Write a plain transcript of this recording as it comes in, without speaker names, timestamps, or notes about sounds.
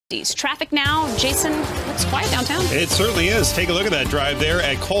Traffic now, Jason, looks quiet downtown. It certainly is. Take a look at that drive there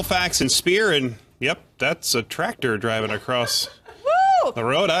at Colfax and Spear, and yep, that's a tractor driving across the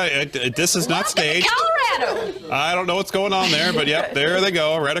road. This is not staged. Colorado. I don't know what's going on there, but yep, there they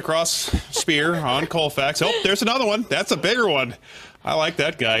go, right across Spear on Colfax. Oh, there's another one. That's a bigger one. I like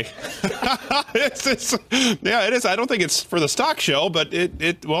that guy. Yeah, it is. I don't think it's for the stock show, but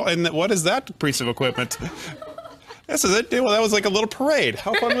well, and what is that piece of equipment? This is it. Well, that was like a little parade.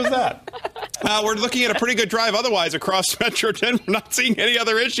 How fun was that? We're looking at a pretty good drive otherwise across Metro 10. We're not seeing any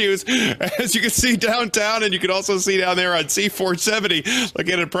other issues. As you can see downtown, and you can also see down there on C470,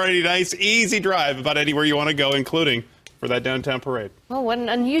 looking at a pretty nice, easy drive about anywhere you want to go, including for that downtown parade. Well, what an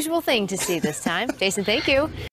unusual thing to see this time. Jason, thank you.